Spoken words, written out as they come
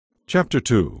Chapter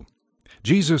 2.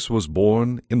 Jesus was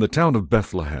born in the town of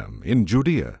Bethlehem in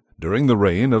Judea during the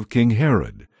reign of King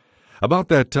Herod. About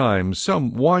that time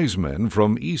some wise men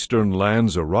from eastern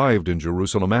lands arrived in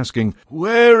Jerusalem, asking,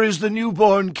 "Where is the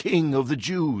newborn King of the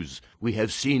Jews? We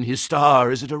have seen his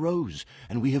star as it arose,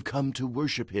 and we have come to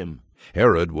worship him."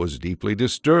 Herod was deeply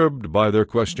disturbed by their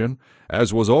question,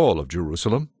 as was all of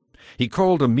Jerusalem. He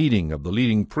called a meeting of the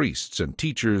leading priests and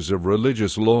teachers of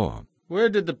religious law. "Where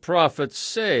did the prophets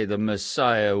say the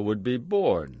Messiah would be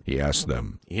born?" He asked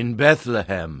them. "In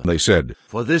Bethlehem," They said,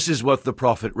 "for this is what the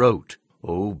prophet wrote.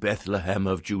 O Bethlehem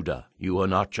of Judah, you are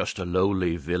not just a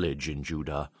lowly village in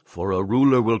Judah, for a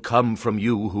ruler will come from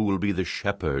you who will be the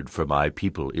shepherd for my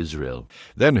people Israel."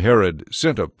 Then Herod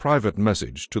sent a private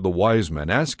message to the wise men,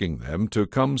 asking them to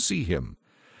come see him.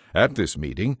 At this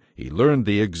meeting he learned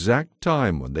the exact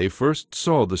time when they first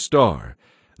saw the star.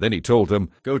 Then he told them,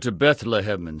 "Go to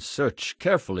Bethlehem and search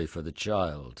carefully for the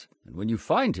child, and when you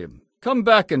find him, come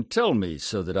back and tell me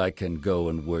so that I can go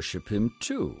and worship him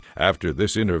too." After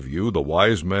this interview, the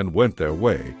wise men went their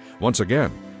way. Once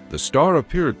again, the star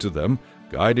appeared to them,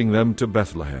 guiding them to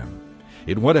Bethlehem.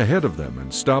 It went ahead of them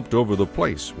and stopped over the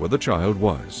place where the child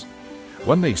was.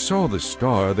 When they saw the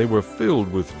star, they were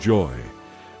filled with joy.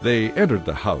 They entered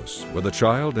the house where the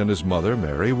child and his mother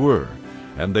Mary were,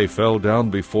 and they fell down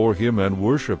before him and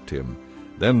worshipped him.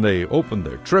 Then they opened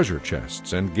their treasure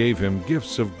chests and gave him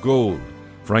gifts of gold,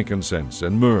 frankincense,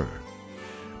 and myrrh.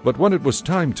 But when it was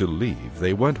time to leave,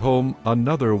 they went home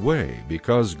another way,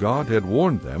 because God had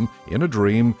warned them in a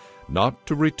dream not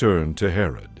to return to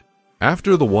Herod.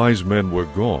 After the wise men were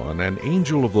gone, an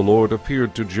angel of the Lord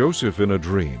appeared to Joseph in a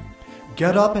dream.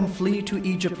 "Get up and flee to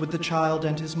Egypt with the child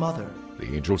and his mother.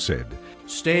 The angel said,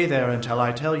 Stay there until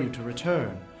I tell you to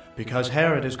return, because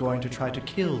Herod is going to try to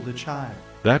kill the child."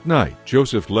 That night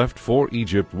Joseph left for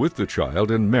Egypt with the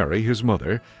child and Mary his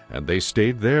mother, and they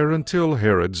stayed there until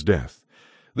Herod's death.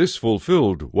 This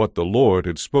fulfilled what the Lord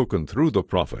had spoken through the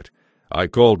prophet, "I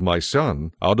called my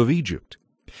son out of Egypt."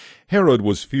 Herod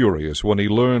was furious when he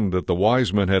learned that the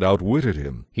wise men had outwitted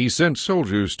him. He sent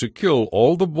soldiers to kill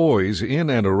all the boys in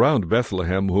and around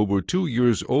Bethlehem who were 2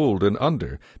 years old and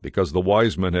under, because the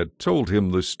wise men had told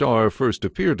him the star first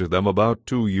appeared to them about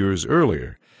 2 years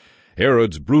earlier.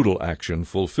 Herod's brutal action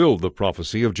fulfilled the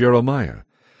prophecy of Jeremiah.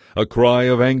 A cry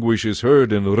of anguish is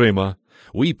heard in Ramah,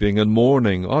 weeping and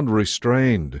mourning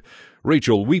unrestrained.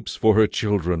 Rachel weeps for her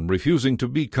children, refusing to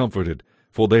be comforted,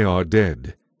 for they are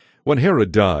dead. When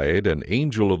Herod died, an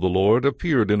angel of the Lord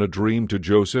appeared in a dream to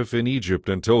Joseph in Egypt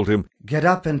and told him, "Get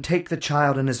up and take the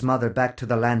child and his mother back to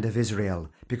the land of Israel,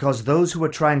 because those who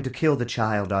are trying to kill the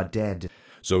child are dead."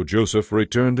 So Joseph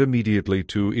returned immediately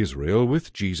to Israel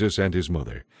with Jesus and his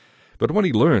mother. But when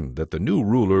he learned that the new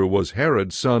ruler was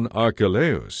Herod's son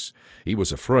Archelaus, he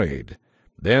was afraid.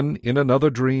 Then in another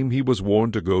dream he was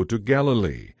warned to go to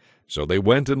Galilee. So they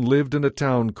went and lived in a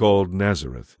town called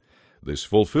Nazareth. This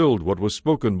fulfilled what was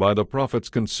spoken by the prophets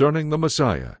concerning the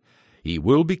Messiah. He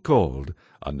will be called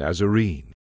a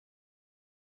Nazarene.